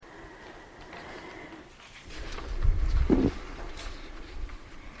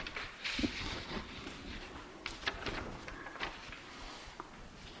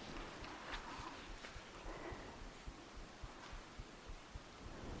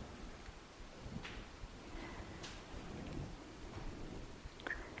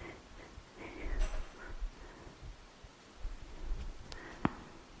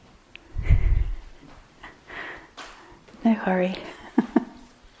no hurry.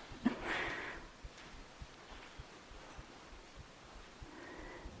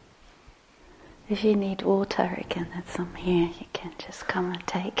 If you need water, again, there's some here, you can just come and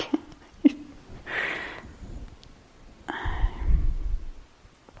take.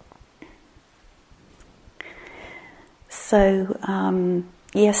 So,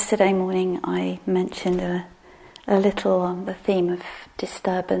 yesterday morning I mentioned a little on the theme of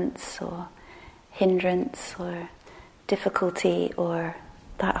disturbance or hindrance or difficulty, or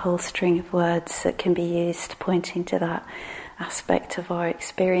that whole string of words that can be used pointing to that aspect of our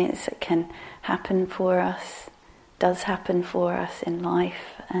experience that can happen for us, does happen for us in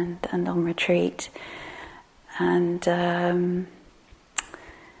life and on retreat. And so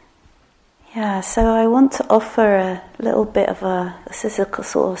I want to offer a little bit of this is a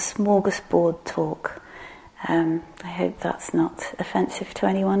sort of smorgasbord talk. I hope that's not offensive to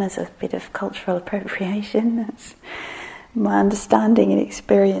anyone as a bit of cultural appropriation. That's my understanding and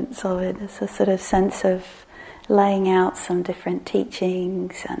experience of it. It's a sort of sense of laying out some different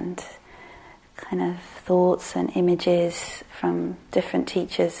teachings and kind of thoughts and images from different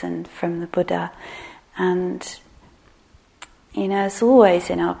teachers and from the Buddha. And, you know, as always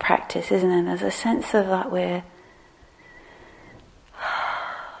in our practice, isn't it? There's a sense of that we're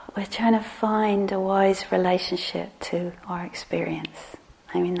trying to find a wise relationship to our experience.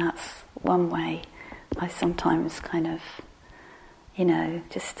 I mean, that's one way I sometimes kind of, you know,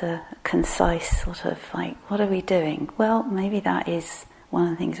 just a concise sort of like, what are we doing? Well, maybe that is one of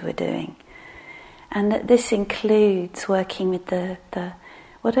the things we're doing. And that this includes working with the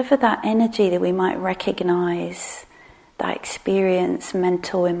whatever that energy that we might recognize, that experience,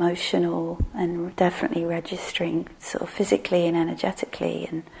 mental, emotional, and definitely registering sort of physically and energetically,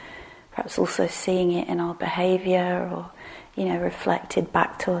 and perhaps also seeing it in our behavior or, you know, reflected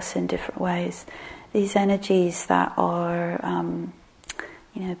back to us in different ways. These energies that are,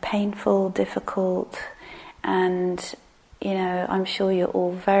 you know, painful, difficult, and, you know, I'm sure you're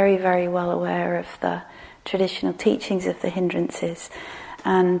all very, very well aware of the traditional teachings of the hindrances.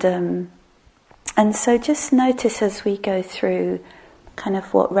 And so just notice as we go through kind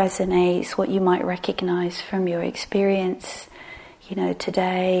of what resonates, what you might recognize from your experience, you know,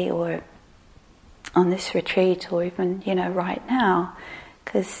 today or on this retreat or even, you know, right now.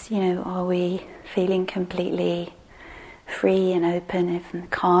 Because, you know, are we feeling completely free and open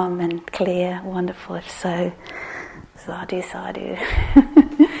and calm and clear? Wonderful. If so, sadhu, sadhu.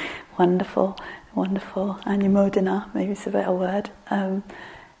 Wonderful, wonderful. Anumodana, maybe it's a better word.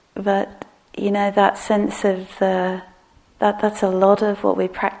 But, you know, that sense of that's a lot of what we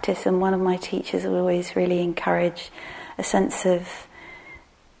practice, and one of my teachers will always really encourage a sense of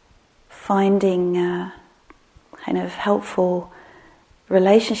finding kind of helpful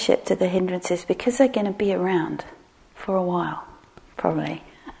relationship to the hindrances, because they're going to be around for a while, probably.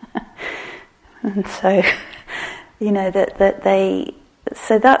 And so, you know, that they.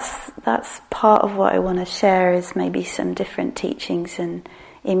 So that's part of what I want to share, is maybe some different teachings and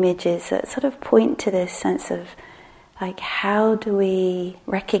images that sort of point to this sense of, like, how do we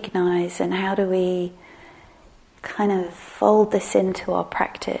recognize and how do we kind of fold this into our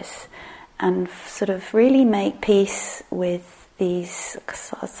practice and sort of really make peace with these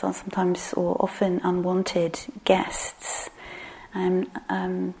sometimes or often unwanted guests.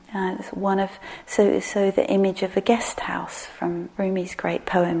 It's one of so the image of a guest house from Rumi's great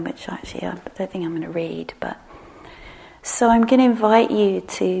poem, which actually I don't think I'm going to read, but so I'm going to invite you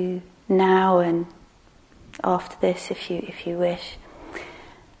to now and after this, if you wish.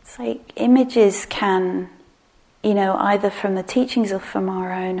 It's like images can, you know, either from the teachings or from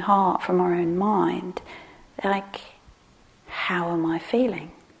our own heart, from our own mind, like, how am I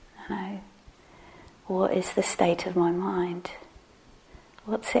feeling? You know, what is the state of my mind?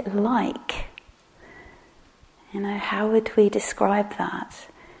 What's it like? You know, how would we describe that?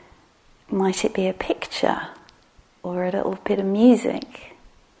 Might it be a picture or a little bit of music?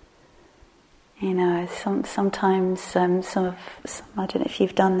 You know, sometimes I don't know if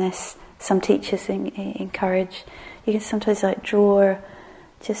you've done this. Some teachers encourage you can sometimes like draw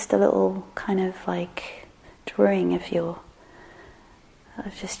just a little kind of like drawing of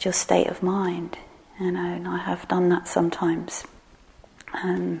just your state of mind. You know, and I have done that sometimes.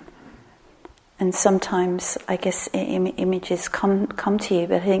 And sometimes, I guess, images come to you,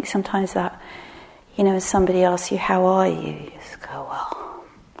 but I think sometimes that, you know, when somebody asks you, how are you? You just go, well,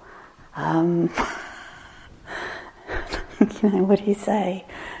 you know, what do you say?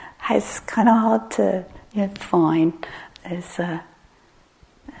 It's kind of hard to, you know, fine. So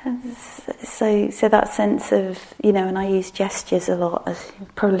that sense of, you know, and I use gestures a lot, as you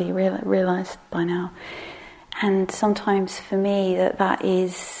probably realised by now. And sometimes for me that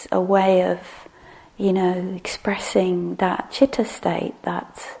is a way of, expressing that chitta state,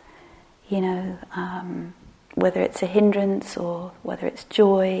 that, whether it's a hindrance or whether it's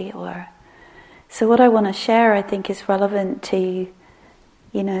joy or... So what I want to share, I think, is relevant to,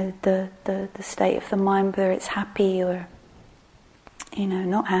 the state of the mind, whether it's happy or,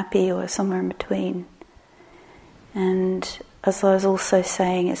 not happy or somewhere in between. And as I was also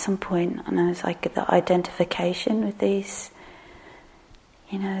saying at some point, and I was like, the identification with these,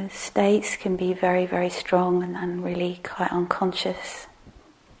 states can be very, very strong and really quite unconscious.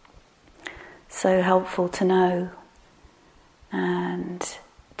 So helpful to know and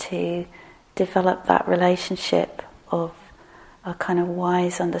to develop that relationship of a kind of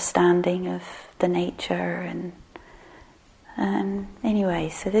wise understanding of the nature and anyway,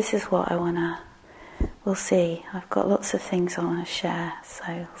 so this is what I want to... We'll see. I've got lots of things I want to share, so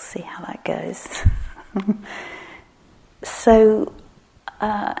we'll see how that goes. So,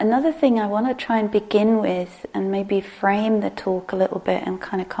 another thing I want to try and begin with, and maybe frame the talk a little bit and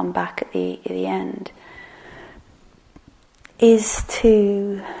kind of come back at the end, is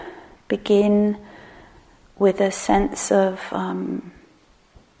to begin with a sense of...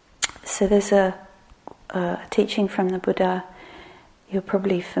 so there's a teaching from the Buddha you're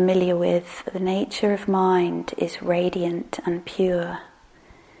probably familiar with. The nature of mind is radiant and pure,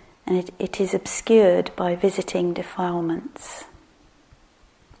 and it is obscured by visiting defilements.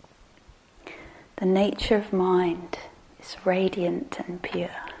 The nature of mind is radiant and pure.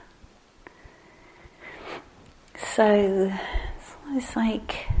 So it's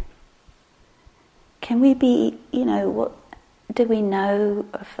like, can we be, what do we know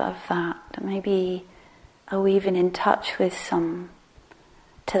of that? Maybe are we even in touch with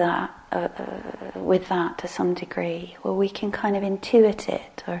with that to some degree, or we can kind of intuit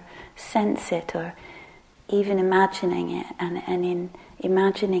it or sense it, or even imagining it, and in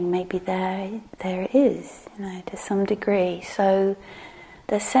imagining maybe there it is, to some degree. So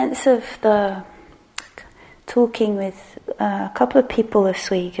the sense of the talking with a couple of people this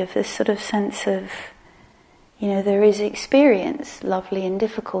week of this sort of sense of, there is experience, lovely and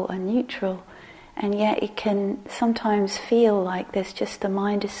difficult and neutral, and yet it can sometimes feel like there's just, the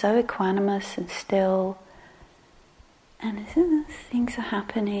mind is so equanimous and still, and things are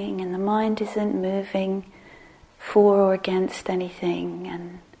happening, and the mind isn't moving for or against anything,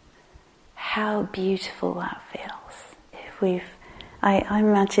 and how beautiful that feels. I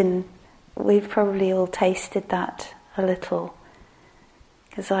imagine we've probably all tasted that a little,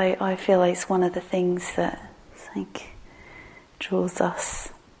 because I feel like it's one of the things that draws us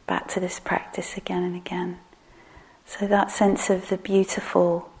back to this practice again and again. So that sense of the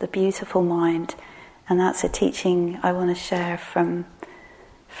beautiful mind, and that's a teaching I want to share from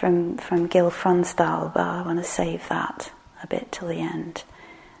Gil Fronsdal, but I want to save that a bit till the end.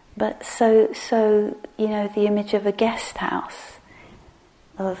 But so the image of a guest house,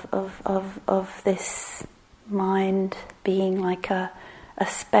 of this mind being like a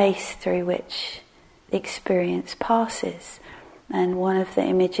space through which the experience passes. And one of the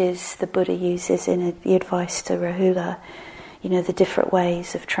images the Buddha uses in the advice to Rahula, the different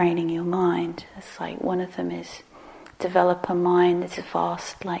ways of training your mind. It's like one of them is develop a mind that's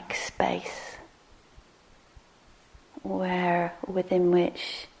vast like space, within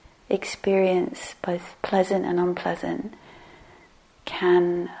which experience, both pleasant and unpleasant,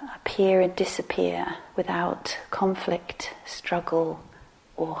 can appear and disappear without conflict, struggle,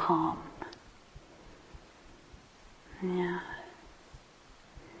 or harm. Yeah.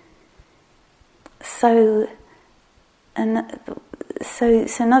 So another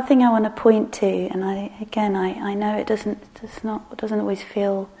thing I want to point to, and I know it doesn't always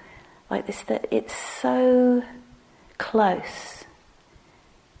feel like this, that it's so close,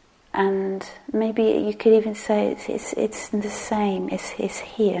 and maybe you could even say it's the same. It's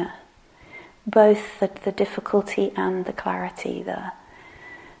here, both the difficulty and the clarity, the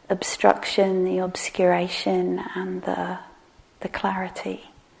obstruction, the obscuration, and the clarity.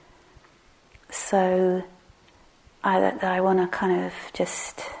 So I want to kind of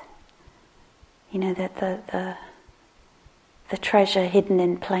just, that the treasure hidden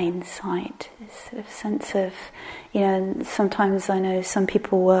in plain sight, this sort of sense of, sometimes I know some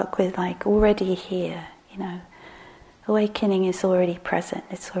people work with like already here, awakening is already present,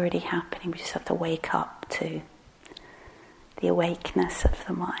 it's already happening, we just have to wake up to the awakeness of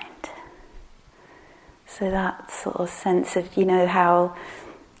the mind. So that sort of sense of, how,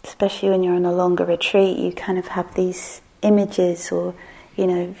 especially when you're on a longer retreat, you kind of have these images, or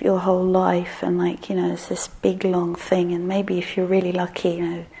your whole life, and it's this big long thing, and maybe if you're really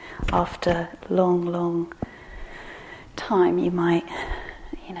lucky, after long time you might,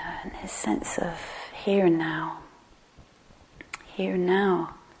 in this sense of here and now,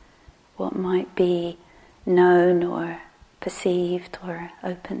 what might be known or perceived or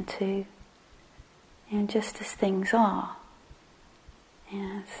open to, just as things are,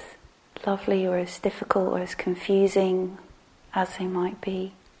 as lovely or as difficult or as confusing as they might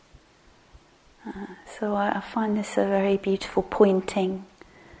be. So I find this a very beautiful pointing.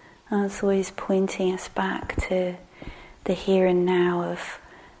 It's always pointing us back to the here and now of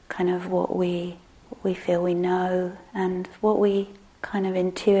kind of what we feel we know and what we kind of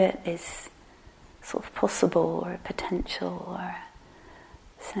intuit is sort of possible or potential or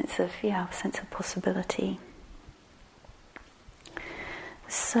a sense of possibility.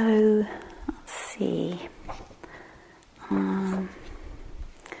 So let's see. I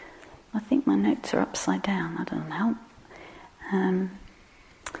think my notes are upside down. That doesn't help.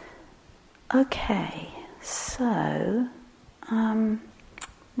 Okay, so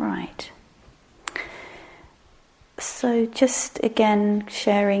right. So just again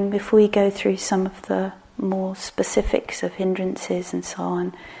sharing, before we go through some of the more specifics of hindrances and so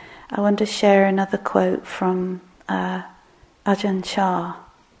on, I want to share another quote from Ajahn Chah,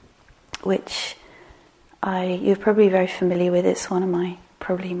 which you're probably very familiar with. It's one of my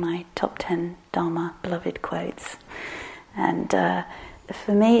top 10 Dharma beloved quotes. And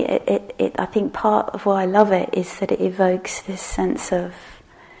for me, I think part of why I love it is that it evokes this sense of,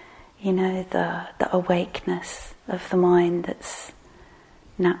 the awakeness of the mind that's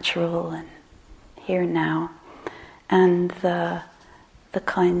natural and here and now, and the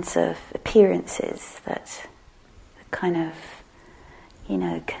kinds of appearances that kind of,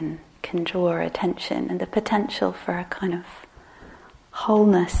 can draw our attention, and the potential for a kind of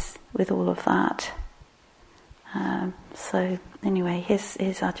wholeness with all of that. So anyway, here's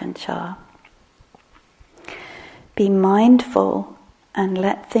Ajahn Chah. Be mindful and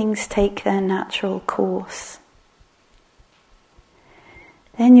let things take their natural course.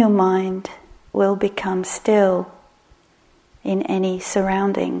 Then your mind will become still in any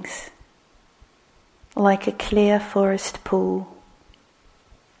surroundings, like a clear forest pool.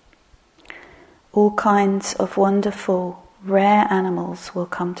 All kinds of wonderful, rare animals will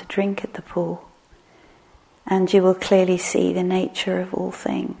come to drink at the pool, and you will clearly see the nature of all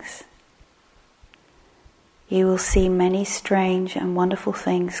things. You will see many strange and wonderful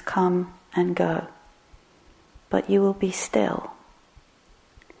things come and go, but you will be still.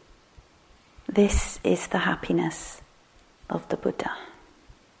 This is the happiness of the Buddha.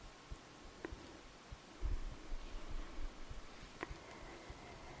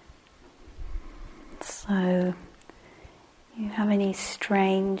 So, you have any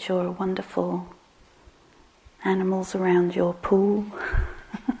strange or wonderful animals around your pool?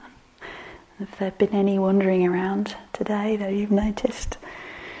 Have there been any wandering around today that you've noticed?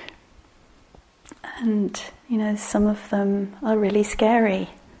 And, some of them are really scary.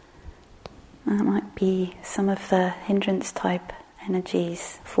 That might be some of the hindrance type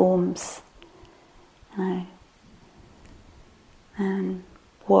energies, forms. And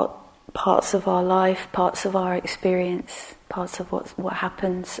what parts of our life, parts of our experience, parts of what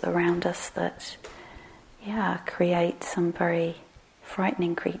happens around us that, create some very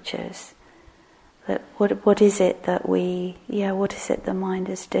frightening creatures. That what is it that what is it the mind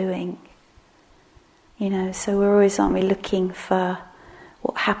is doing? So we're always, aren't we, looking for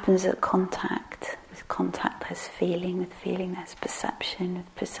what happens at contact. With contact there's feeling, with feeling there's perception,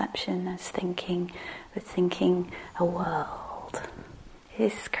 with perception there's thinking, with thinking a world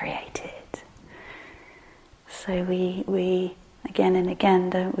is created. So we again and again,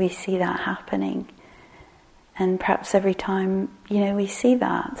 don't we see that happening? And perhaps every time, we see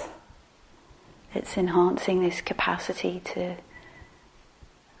that, it's enhancing this capacity to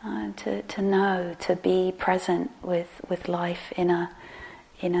know, to be present with life in a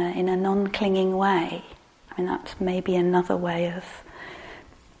non-clinging way. I mean, that's maybe another way of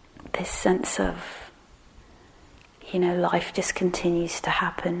this sense of, life just continues to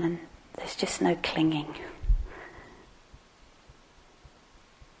happen and there's just no clinging.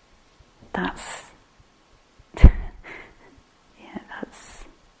 That's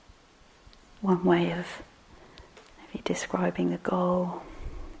one way of maybe describing the goal.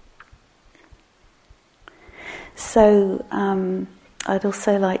 So I'd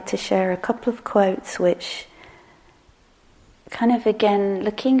also like to share a couple of quotes which kind of, again,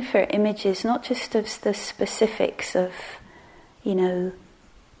 looking for images, not just of the specifics of,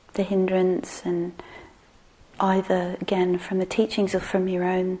 the hindrance, and either, again, from the teachings or from your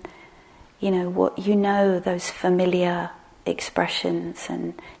own, those familiar expressions,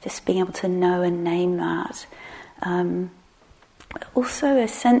 and just being able to know and name that, Also a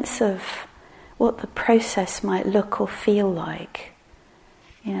sense of what the process might look or feel like.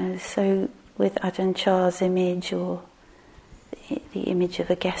 So with Ajahn Chah's image, or the image of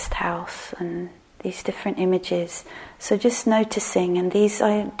a guest house, and these different images. So just noticing, and these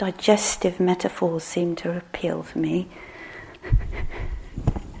digestive metaphors seem to appeal for me,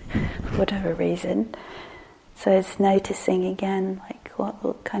 for whatever reason. So it's noticing again, like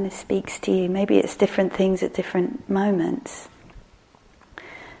what kind of speaks to you. Maybe it's different things at different moments.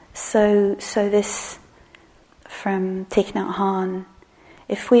 So this from Thich Nhat Hanh,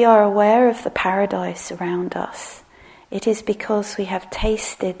 if we are aware of the paradise around us, it is because we have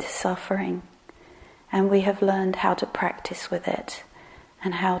tasted suffering and we have learned how to practice with it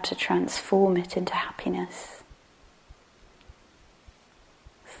and how to transform it into happiness.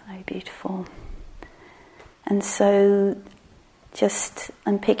 So beautiful. And so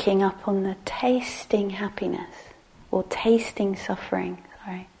I'm picking up on the tasting happiness or tasting suffering,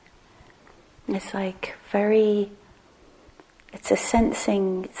 sorry. It's like it's a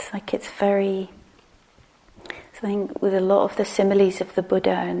sensing, it's very, something with a lot of the similes of the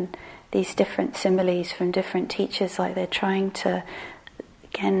Buddha and these different similes from different teachers, like they're trying to,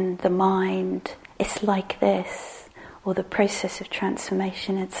 again, the mind, it's like this, or the process of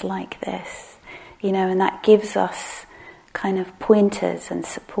transformation, it's like this, and that gives us kind of pointers and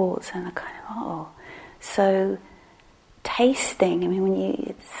supports and a kind of, so tasting,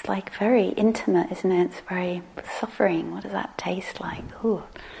 it's like very intimate, isn't it? It's very suffering. What does that taste like? Ooh.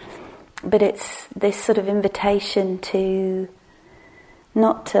 But it's this sort of invitation to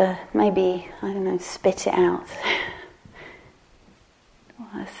not to maybe, spit it out.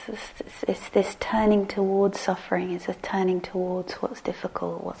 It's this turning towards suffering. It's a turning towards what's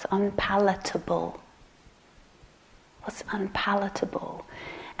difficult, what's unpalatable. What's unpalatable.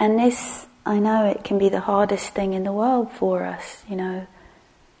 And this, I know it can be the hardest thing in the world for us, and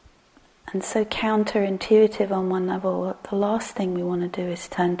so counterintuitive on one level. The last thing we want to do is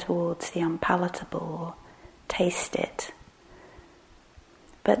turn towards the unpalatable or taste it.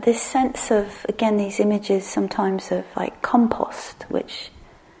 But this sense of, again, these images sometimes of like compost, which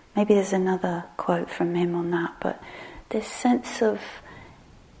maybe there's another quote from him on that, but this sense of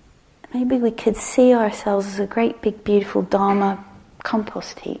maybe we could see ourselves as a great big beautiful Dharma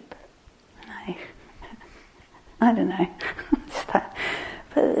compost heap. I don't know. But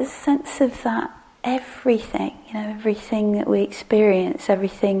the sense of that everything, everything that we experience,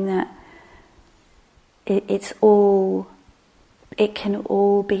 everything that it can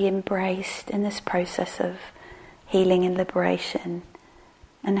all be embraced in this process of healing and liberation,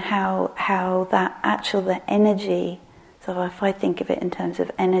 and how that the energy, so if I think of it in terms of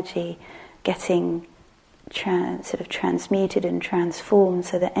energy getting sort of transmuted and transformed,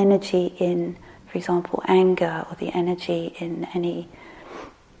 so the energy in, for example, anger, or the energy in any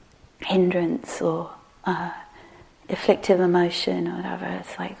hindrance or afflictive emotion or whatever,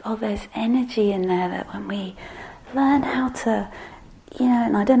 it's like, there's energy in there that when we learn how to,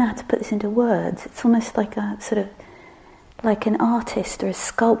 and I don't know how to put this into words, it's almost like a sort of, like an artist or a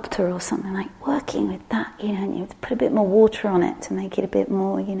sculptor or something, like working with that, and you have to put a bit more water on it to make it a bit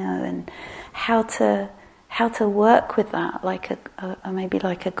more, and how to work with that, like maybe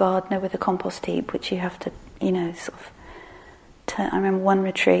like a gardener with a compost heap, which you have to, sort of turn. I remember one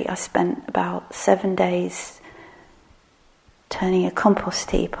retreat I spent about 7 days turning a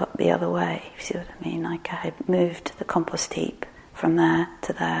compost heap up the other way, if you see what I mean. Like I had moved the compost heap from there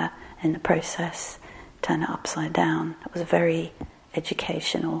to there in the process, turn it upside down. It was a very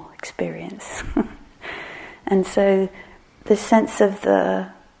educational experience. And so the sense of the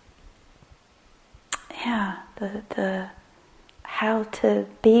how to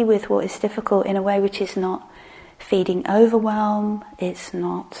be with what is difficult in a way which is not feeding overwhelm, it's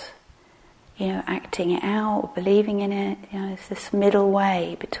not, acting it out or believing in it. It's this middle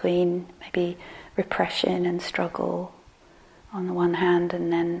way between maybe repression and struggle on the one hand,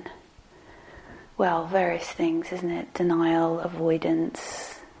 and then, various things, isn't it? Denial,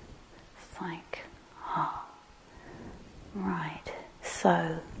 avoidance. It's like, right.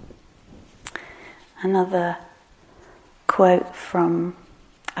 So, another quote from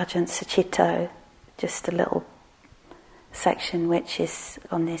Ajahn Sucitto, just a little section which is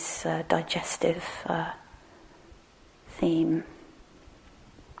on this digestive theme.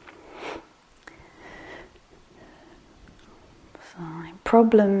 So,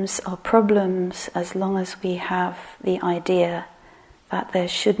 problems are problems as long as we have the idea that there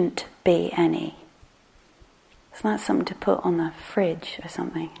shouldn't be any. It's not something to put on the fridge or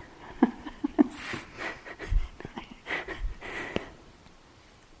something.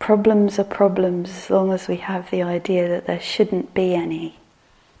 problems are problems as long as we have the idea that there shouldn't be any.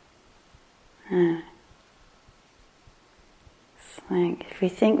 It's like if we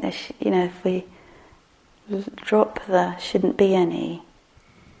think there, if we drop the shouldn't be any,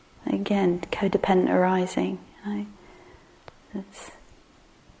 again, codependent arising. That's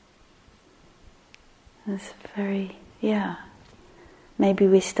very, maybe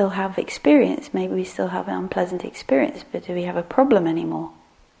we still have experience, maybe we still have an unpleasant experience, but do we have a problem anymore?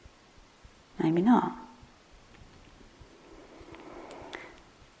 Maybe not.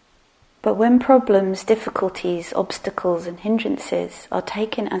 But when problems, difficulties, obstacles and hindrances are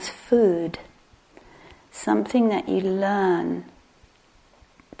taken as food, something that you learn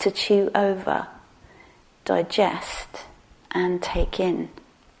to chew over, digest and take in,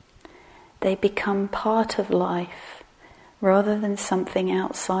 they become part of life rather than something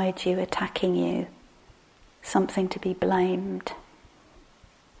outside you attacking you, something to be blamed.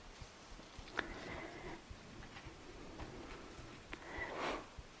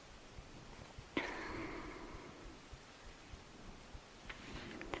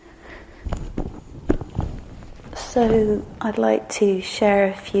 So I'd like to share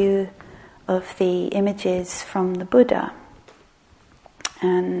a few of the images from the Buddha,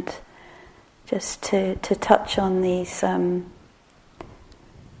 and just to touch on these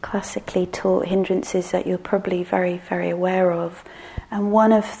classically taught hindrances that you're probably very, very aware of. And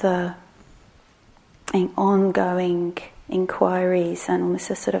one of the ongoing inquiries and almost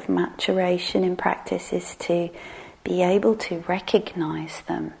a sort of maturation in practice is to be able to recognize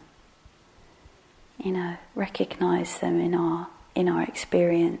them. Recognize them in our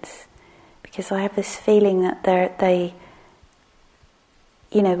experience, because I have this feeling that they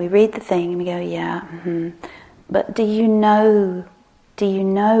we read the thing and we go, but do you know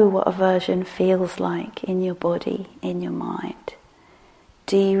what aversion feels like in your body, in your mind?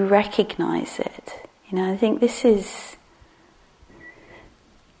 Do you recognize it? I think this is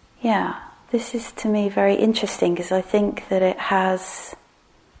to me very interesting, because I think that it has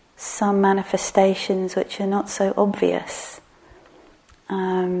some manifestations which are not so obvious,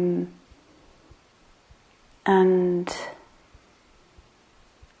 and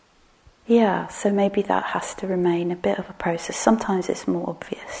so maybe that has to remain a bit of a process. Sometimes it's more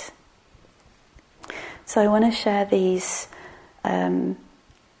obvious. So I want to share these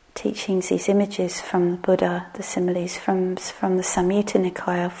teachings, these images from the Buddha, the similes from the Samyutta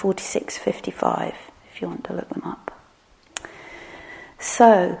Nikaya 4655, if you want to look them up.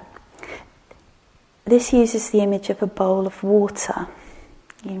 So this uses the image of a bowl of water.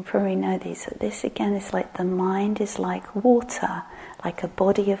 You probably know these. This again is like the mind is like water, like a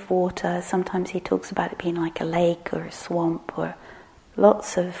body of water. Sometimes he talks about it being like a lake or a swamp or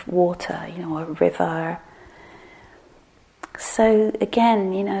lots of water, a river. So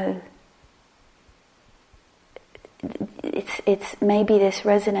again, it's maybe this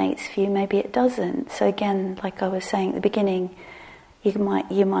resonates for you, maybe it doesn't. So again, like I was saying at the beginning, you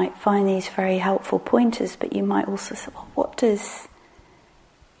might find these very helpful pointers, but you might also say, well, what does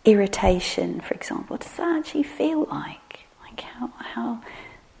irritation, for example, what does that actually feel like? Like how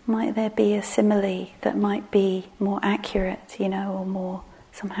might there be a simile that might be more accurate, or more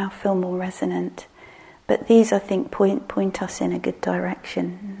somehow feel more resonant? But these, I think, point us in a good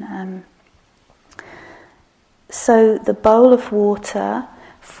direction. So the bowl of water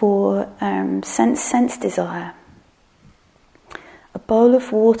for sense desire. A bowl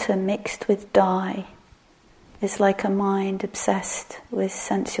of water mixed with dye is like a mind obsessed with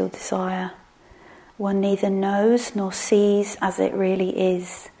sensual desire. One neither knows nor sees as it really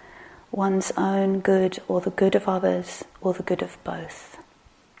is one's own good or the good of others or the good of both.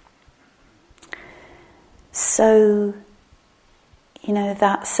 So,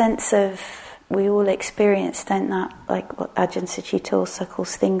 that sense of, we all experience, don't that, like what Ajahn Sucitto also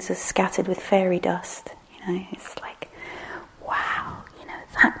calls things as scattered with fairy dust. It's like, wow,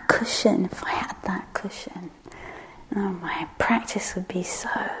 that cushion, if I had that cushion, my practice would be so,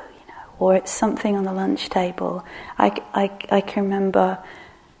 or it's something on the lunch table. I can remember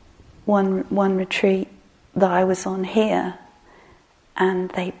one retreat that I was on here, and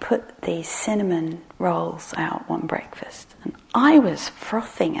they put these cinnamon rolls out one breakfast, and I was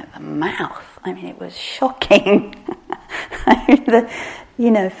frothing at the mouth. It was shocking.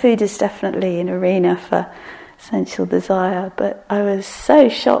 Food is definitely an arena for sensual desire, but I was so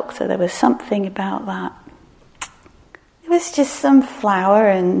shocked that there was something about that. It was just some flour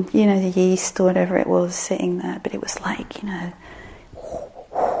and, the yeast or whatever it was sitting there, but it was like,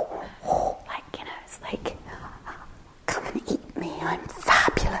 it's like, come and eat me, I'm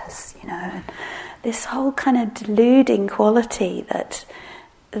fabulous, and this whole kind of deluding quality that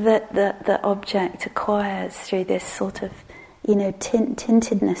that the object acquires through this sort of,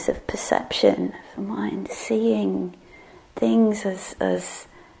 tintedness of perception of the mind, seeing things as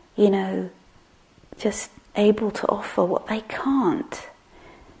just able to offer what they can't.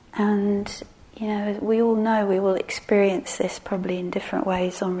 And, we all know we will experience this probably in different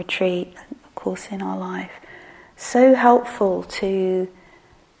ways on retreat, and of course in our life. So helpful to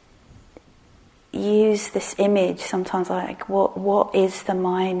use this image sometimes, like what is the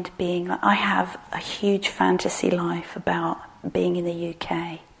mind being like? I have a huge fantasy life about being in the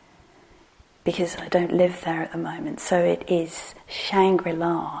UK because I don't live there at the moment, so it is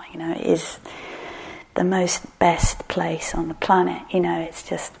Shangri-La, it is the most best place on the planet, it's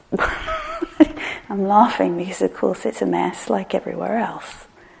just I'm laughing because of course it's a mess like everywhere else.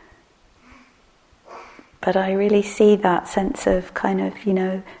 But I really see that sense of kind of,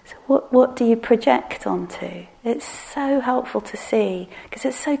 so what do you project onto? It's so helpful to see, because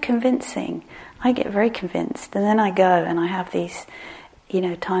it's so convincing. I get very convinced, and then I go and I have these,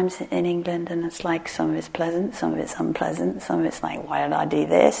 times in England, and it's like some of it's pleasant, some of it's unpleasant, some of it's like, why did I do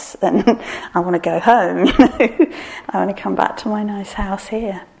this? And I want to go home, I want to come back to my nice house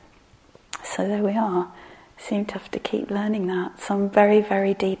here. So there we are. Seem to have to keep learning that. Some very,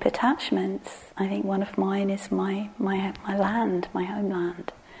 very deep attachments. I think one of mine is my land, my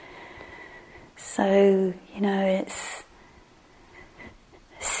homeland. So, it's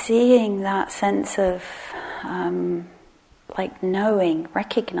seeing that sense of knowing,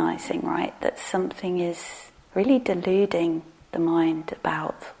 recognizing, right, that something is really deluding the mind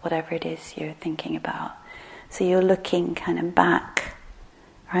about whatever it is you're thinking about. So you're looking kind of back,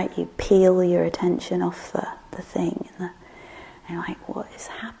 right? You peel your attention off the thing, and you're like, what is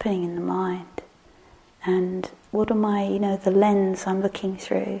happening in the mind? And what am I, the lens I'm looking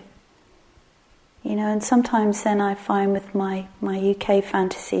through? And sometimes then I find with my UK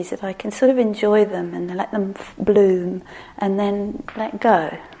fantasies that I can sort of enjoy them and let them bloom and then let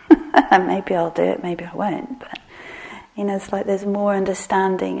go. And maybe I'll do it, maybe I won't, but it's like there's more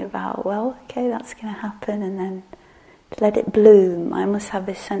understanding about, well, okay, that's going to happen, and then let it bloom. I almost have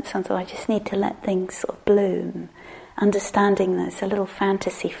this sense of, I just need to let things sort of bloom, understanding that it's a little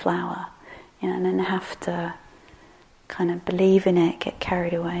fantasy flower, and then have to kind of believe in it, get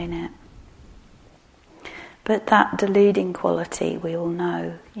carried away in it. But that deluding quality, we all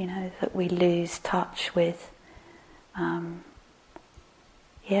know, that we lose touch with, our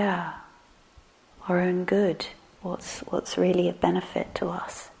own good, what's really a benefit to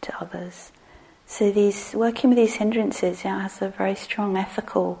us, to others. So working with these hindrances, has a very strong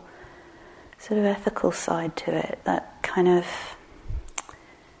ethical side to it. That kind of,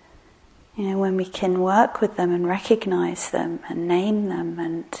 when we can work with them and recognize them and name them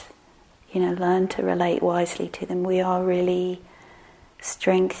and, learn to relate wisely to them, we are really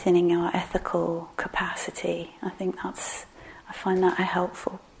strengthening our ethical capacity. I find that a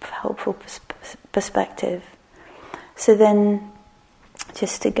helpful perspective. So then,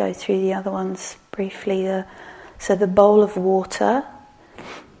 just to go through the other ones briefly, the bowl of water,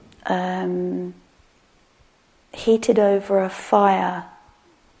 heated over a fire,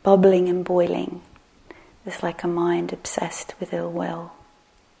 bubbling and boiling. It's like a mind obsessed with ill will.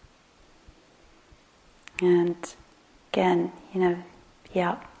 And again, I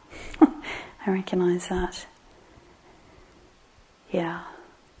recognize that. Yeah.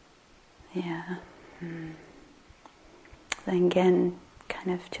 Then again,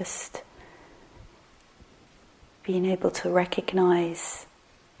 kind of just being able to recognize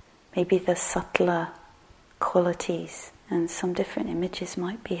maybe the subtler qualities, and some different images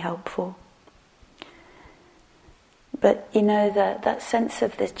might be helpful. But that sense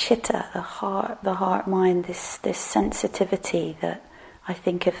of the chitta, the heart mind, this sensitivity, that I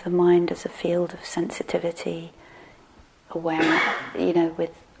think of the mind as a field of sensitivity, awareness,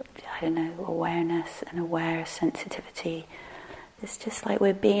 with awareness and aware sensitivity. It's just like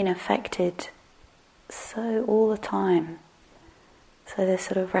we're being affected so all the time. So there's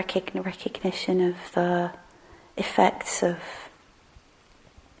sort of recognition of the effects of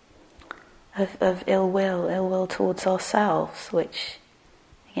ill will towards ourselves, which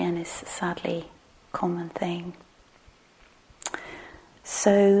again is sadly a common thing.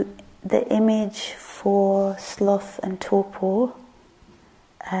 So the image for sloth and torpor,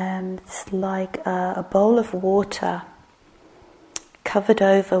 it's like a bowl of water covered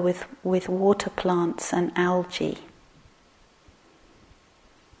over with water plants and algae.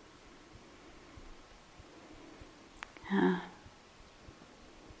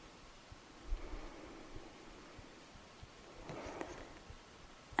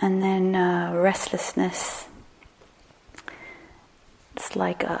 And then restlessness. It's it's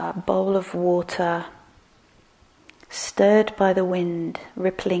like a bowl of water stirred by the wind,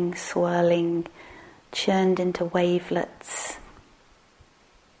 rippling, swirling, churned into wavelets.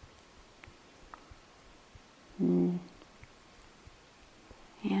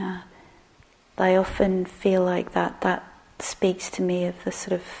 Yeah, I often feel like that speaks to me of the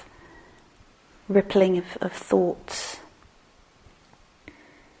sort of rippling of thoughts.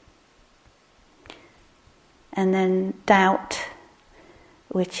 And then doubt,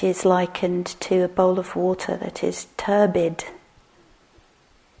 which is likened to a bowl of water that is turbid,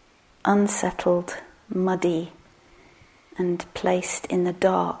 unsettled, muddy, and placed in the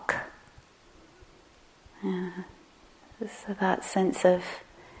dark. So that sense of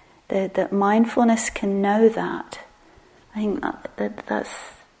that mindfulness can know that. I think that's,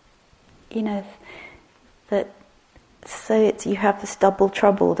 that. So you have this double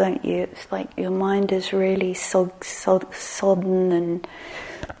trouble, don't you? It's like your mind is really sodden and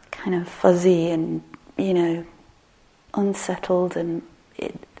kind of fuzzy and, unsettled, and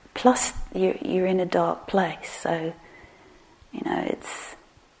plus you're in a dark place. So,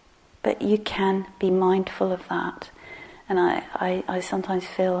 but you can be mindful of that. And I sometimes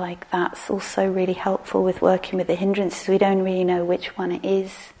feel like that's also really helpful with working with the hindrances. We don't really know which one it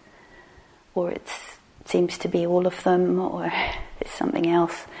is, or it seems to be all of them, or it's something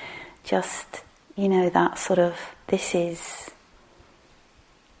else. Just, that sort of, this is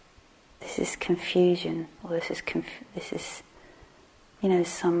confusion, or this is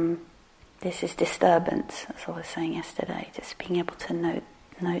disturbance. That's what I was saying yesterday. Just being able to note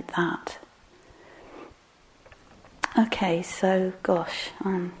that. Okay, so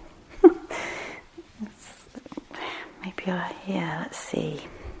let's see.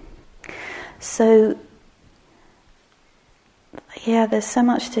 So, there's so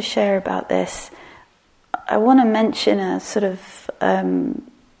much to share about this. I want to mention a sort of,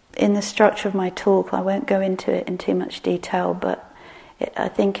 in the structure of my talk, I won't go into it in too much detail, but I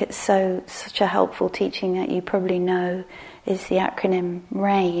think it's such a helpful teaching that you probably know is the acronym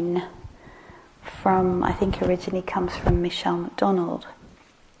RAIN. I think originally comes from Michelle McDonald.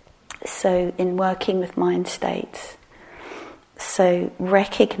 So in working with mind states, so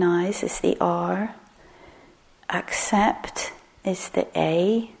recognize is the R, accept is the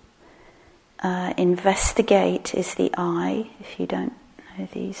A, investigate is the I, if you don't know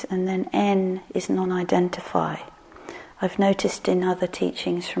these, and then N is non-identify. I've noticed in other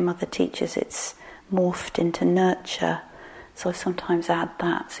teachings from other teachers it's morphed into nurture. So I sometimes add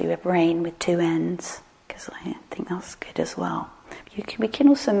that, so you have RAIN with two N's, because I think that's good as well. We can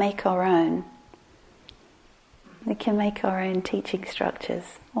also make our own. We can make our own teaching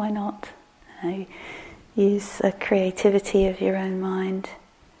structures. Why not? Use the creativity of your own mind.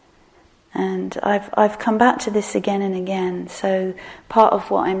 And I've come back to this again and again. So part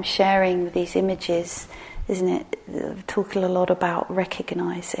of what I'm sharing with these images, isn't it? I talk a lot about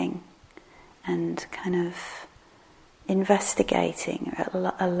recognizing and kind of investigating,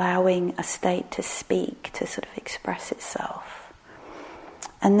 allowing a state to speak, to sort of express itself.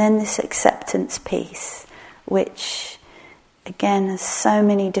 And then this acceptance piece, which again, there's so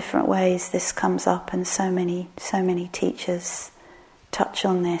many different ways this comes up, and so many teachers touch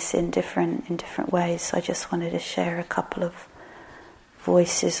on this in different ways. So I just wanted to share a couple of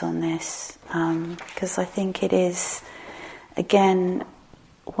voices on this, because I think it is, again,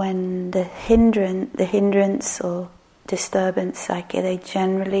 when the hindrance or disturbance, they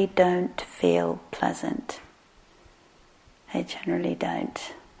generally don't feel pleasant. They generally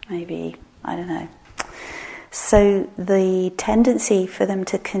don't. Maybe, I don't know. So the tendency for them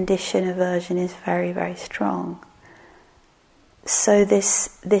to condition aversion is very, very strong. So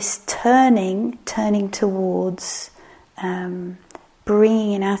this turning towards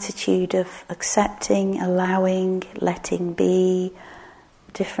bringing an attitude of accepting, allowing, letting be,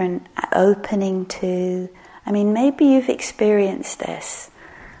 different opening to. I mean, maybe you've experienced this.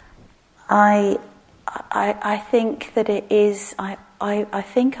 I think that it is. I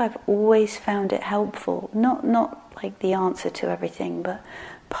think I've always found it helpful. Not like the answer to everything, but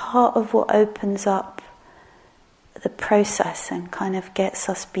part of what opens up the process and kind of gets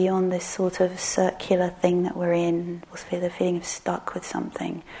us beyond this sort of circular thing that we're in, the feeling of stuck with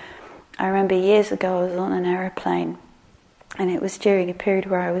something. I remember years ago I was on an aeroplane, and it was during a period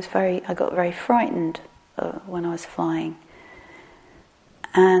where I got very frightened when I was flying.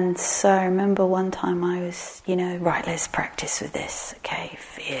 And so I remember one time I was, right, let's practice with this. Okay,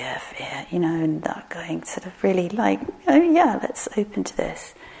 fear, and that going sort of really like, oh yeah, let's open to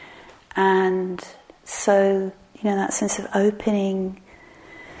this. And so, that sense of opening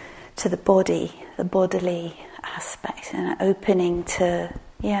to the body, the bodily, aspects and opening to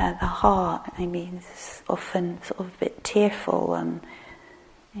the heart. I mean, it's often sort of a bit tearful and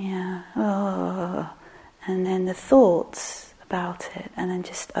and then the thoughts about it, and then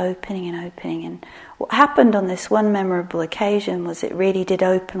just opening and opening. And what happened on this one memorable occasion was it really did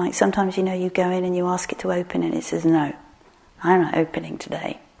open. Like sometimes, you go in and you ask it to open and it says, no, I'm not opening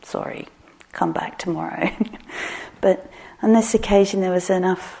today, sorry, come back tomorrow. But on this occasion there was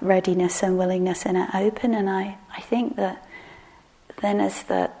enough readiness and willingness in it open, and I think that then as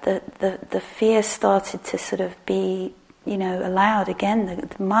the fear started to sort of be allowed again,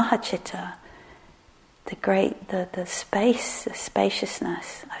 the Mahachitta, the space, the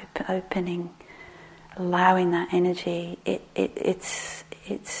spaciousness, opening, allowing that energy,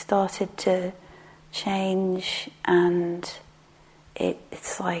 it started to change, and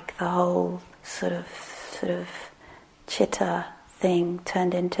it's like the whole sort of chitta thing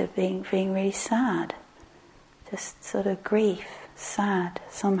turned into being really sad, just sort of grief, sad,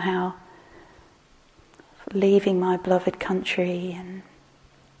 somehow leaving my beloved country, and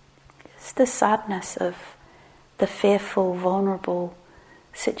it's the sadness of the fearful, vulnerable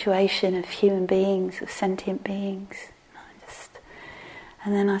situation of human beings, of sentient beings.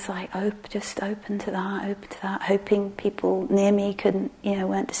 And then I was like, just open to that, hoping people near me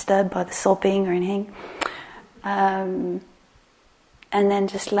weren't disturbed by the sobbing or anything. And then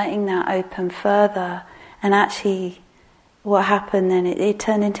just letting that open further, and actually what happened then, it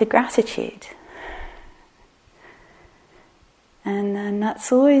turned into gratitude. And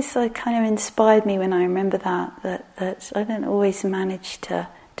that's always kind of inspired me when I remember that I don't always manage to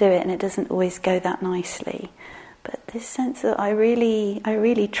do it, and it doesn't always go that nicely. But this sense that I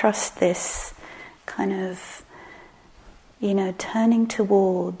really trust this kind of, turning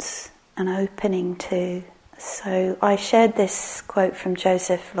towards and opening to. So I shared this quote from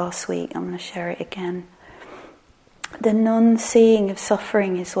Joseph last week. I'm going to share it again. The non-seeing of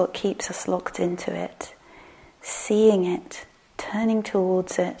suffering is what keeps us locked into it. Seeing it, turning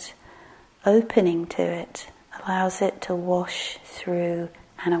towards it, opening to it, allows it to wash through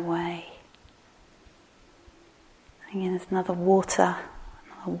and away. Again, there's another water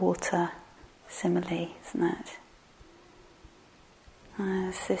simile, isn't it?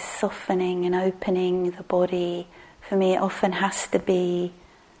 It's this softening and opening the body. For me, it often has to be,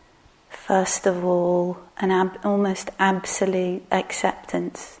 first of all, an almost absolute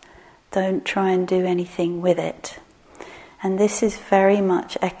acceptance. Don't try and do anything with it. And this is very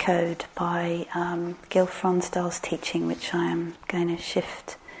much echoed by Gil Fronsdal's teaching, which I am going to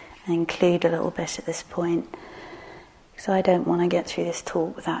shift and include a little bit at this point, because I don't want to get through this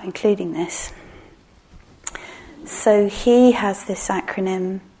talk without including this. So he has this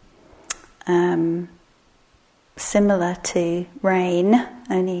acronym similar to RAIN,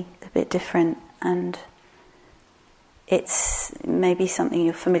 only a bit different, and it's maybe something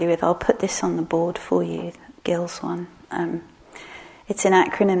you're familiar with. I'll put this on the board for you, Gil's one. It's an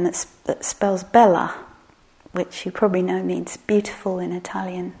acronym that spells Bella, which you probably know means beautiful in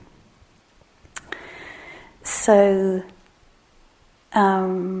Italian. So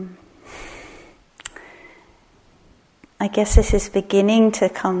I guess this is beginning to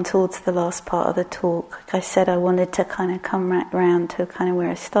come towards the last part of the talk. Like I said, I wanted to kind of come right round to kind of where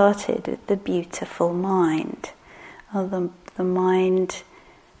I started, with the beautiful mind. Or the mind,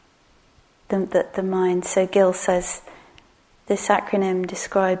 the mind. So Gil says, this acronym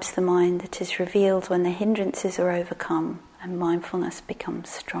describes the mind that is revealed when the hindrances are overcome and mindfulness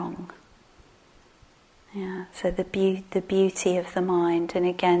becomes strong. Yeah, so the beauty of the mind, and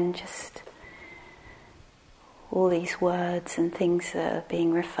again, just all these words and things that are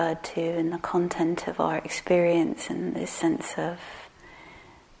being referred to, and the content of our experience, and this sense of,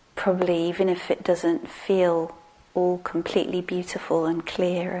 probably even if it doesn't feel all completely beautiful and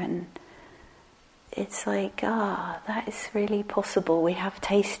clear, and it's like, that is really possible. We have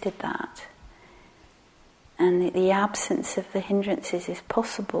tasted that, and the absence of the hindrances is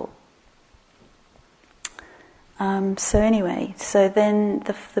possible. So anyway, so then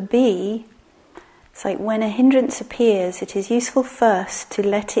the B, it's like when a hindrance appears, it is useful first to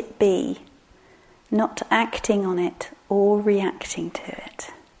let it be, not acting on it or reacting to it.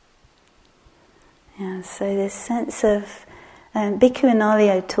 Yeah, so this sense of, Bhikkhu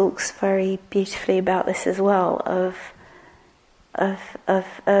Analayo talks very beautifully about this as well, of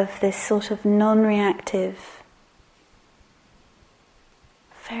this sort of non-reactive,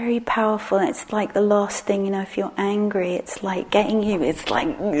 very powerful. It's like the last thing, if you're angry, it's like getting you, it's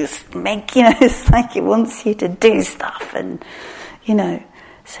like it's like it wants you to do stuff, and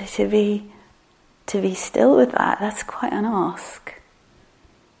so to be still with that, that's quite an ask.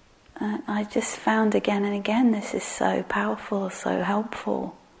 I just found again and again this is so powerful, so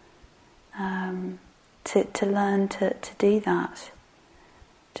helpful, to learn to do that.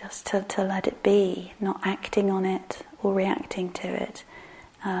 Just to let it be, not acting on it or reacting to it.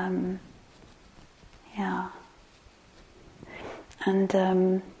 And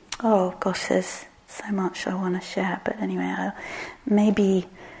oh gosh, there's so much I want to share, but anyway, maybe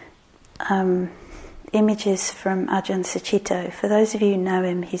images from Ajahn Sucitto. For those of you who know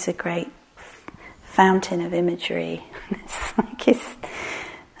him, he's a great fountain of imagery. It's like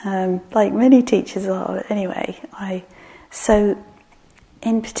like many teachers are. But anyway, so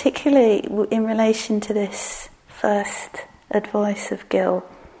in particular in relation to this first advice of Gil.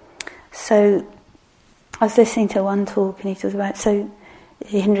 So I was listening to one talk, and he talks about so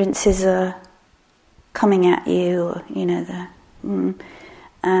the hindrances are coming at you, or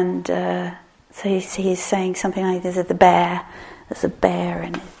so he's saying something like, there's a bear,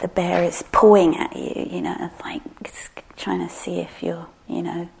 and the bear is pawing at you, like it's trying to see if you're,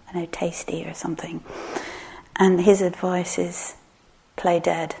 tasty or something. And his advice is, play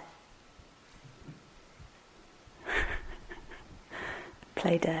dead.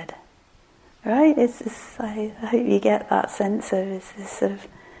 Play dead. Right? I hope you get that sense of this sort of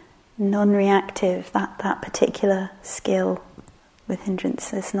non-reactive, that particular skill with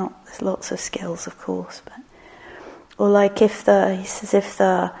hindrance. There's lots of skills, of course, but or like he says if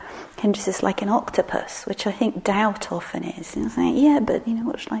the hindrance is like an octopus, which I think doubt often is. And it's like, yeah, but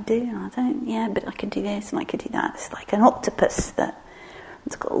what should I do? And I don't. Yeah, but I could do this and I could do that. It's like an octopus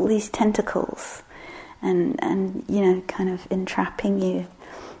that's got all these tentacles, and kind of entrapping you.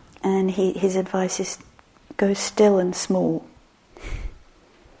 And his advice is, go still and small,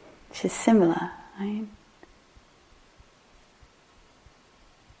 which is similar, right?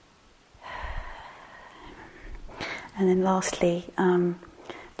 And then lastly,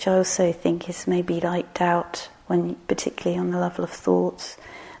 which I also think is maybe like doubt, when particularly on the level of thoughts,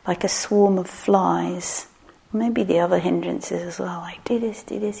 like a swarm of flies, maybe the other hindrances as well, like do this,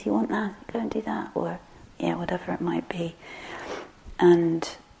 you want that, go and do that, or whatever it might be. And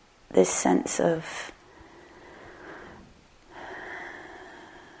this sense of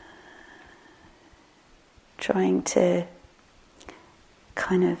trying to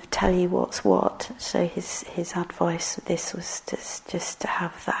kind of tell you what's what. So his advice with this was just to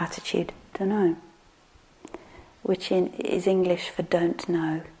have the attitude, don't know, which is English for don't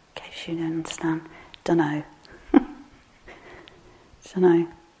know, in case you don't understand. Don't know. Don't know.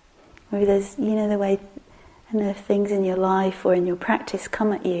 Maybe there's, the way things in your life or in your practice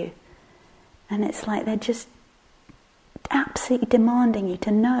come at you, and it's like they're just absolutely demanding you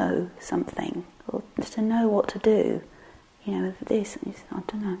to know something, or just to know what to do. This, and you say, I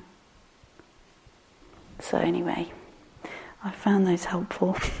don't know. So anyway, I found those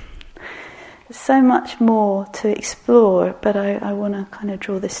helpful. There's so much more to explore, but I want to kind of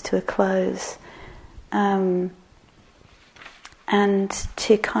draw this to a close. And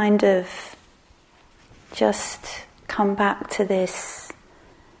to kind of just come back to this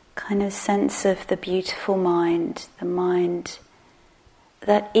kind of sense of the beautiful mind, the mind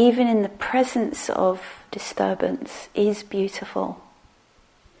that even in the presence of disturbance is beautiful.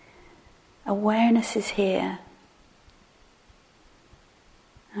 Awareness is here.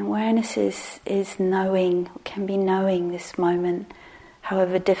 Awareness is knowing, can be knowing this moment,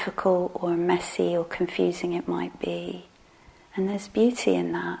 however difficult or messy or confusing it might be. And there's beauty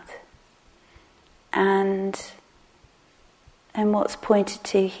in that. And what's pointed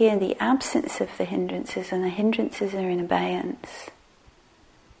to here, the absence of the hindrances, and the hindrances are in abeyance,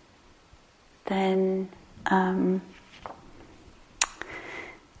 then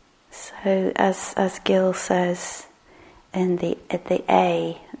so as Gil says at the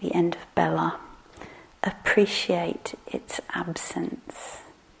end of Bella, appreciate its absence.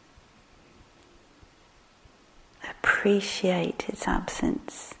 Appreciate its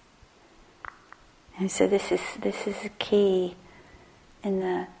absence. And so this is a key in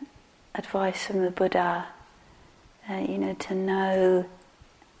the advice from the Buddha, to know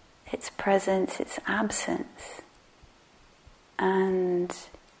its presence, its absence, and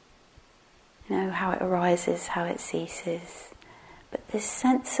how it arises, how it ceases. But this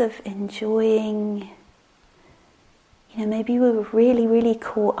sense of enjoying, maybe we were really, really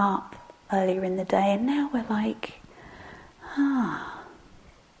caught up earlier in the day, and now we're like,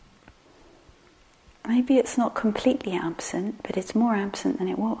 maybe it's not completely absent, but it's more absent than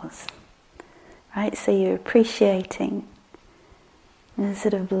it was. Right? So you're appreciating the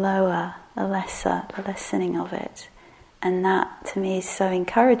sort of lower, the lessening of it. And that to me is so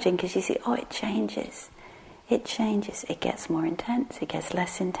encouraging, because you see, it changes. it changes. It gets more intense, it gets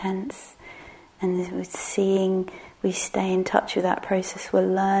less intense. And as we're seeing, we stay in touch with that process, we're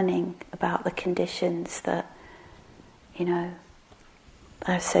learning about the conditions that, are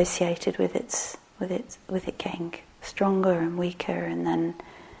associated with it getting stronger and weaker, and then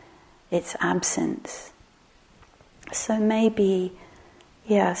its absence. So maybe,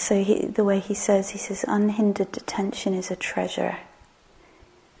 the way he says, unhindered attention is a treasure.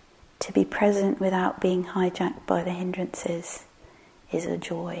 To be present without being hijacked by the hindrances is a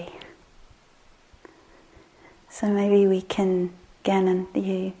joy. So maybe we can, again, and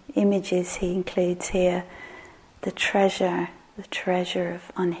the images he includes here, the treasure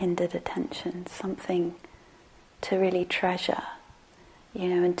of unhindered attention, something to really treasure,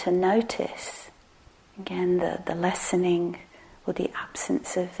 and to notice, again, the lessening or the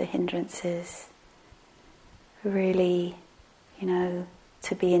absence of the hindrances, really, to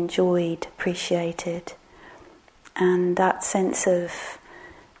be enjoyed, appreciated, and that sense of,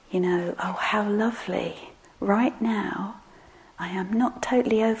 oh, how lovely, right now I am not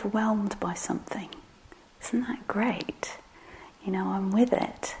totally overwhelmed by something. Isn't that great? I'm with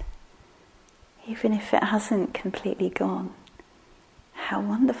it. Even if it hasn't completely gone. How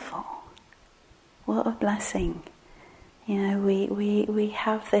wonderful. What a blessing. We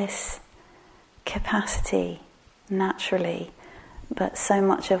have this capacity naturally, but so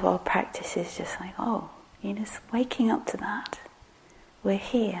much of our practice is just like, just waking up to that. We're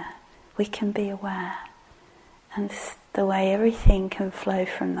here. We can be aware. And the way everything can flow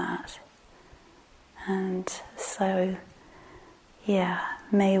from that. And so,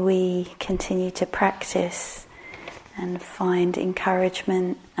 may we continue to practice and find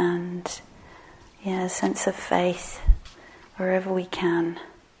encouragement and a sense of faith wherever we can,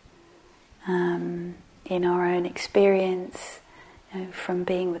 in our own experience, from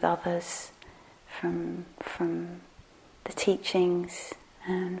being with others, from the teachings,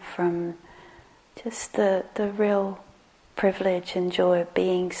 and from just the real privilege and joy of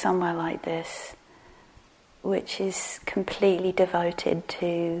being somewhere like this, which is completely devoted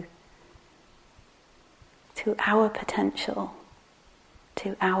to our potential,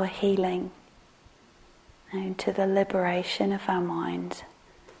 to our healing, and to the liberation of our mind,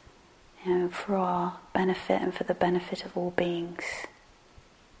 for our benefit and for the benefit of all beings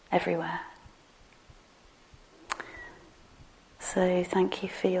everywhere. So thank you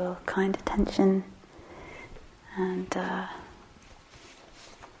for your kind attention, and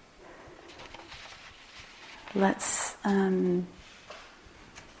let's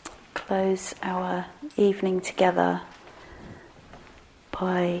close our evening together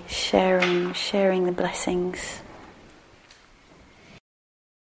by sharing the blessings.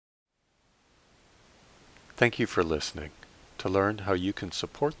 Thank you for listening. To learn how you can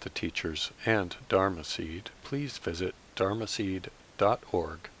support the teachers and Dharma Seed, please visit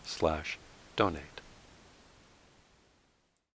dharmaseed.org/donate.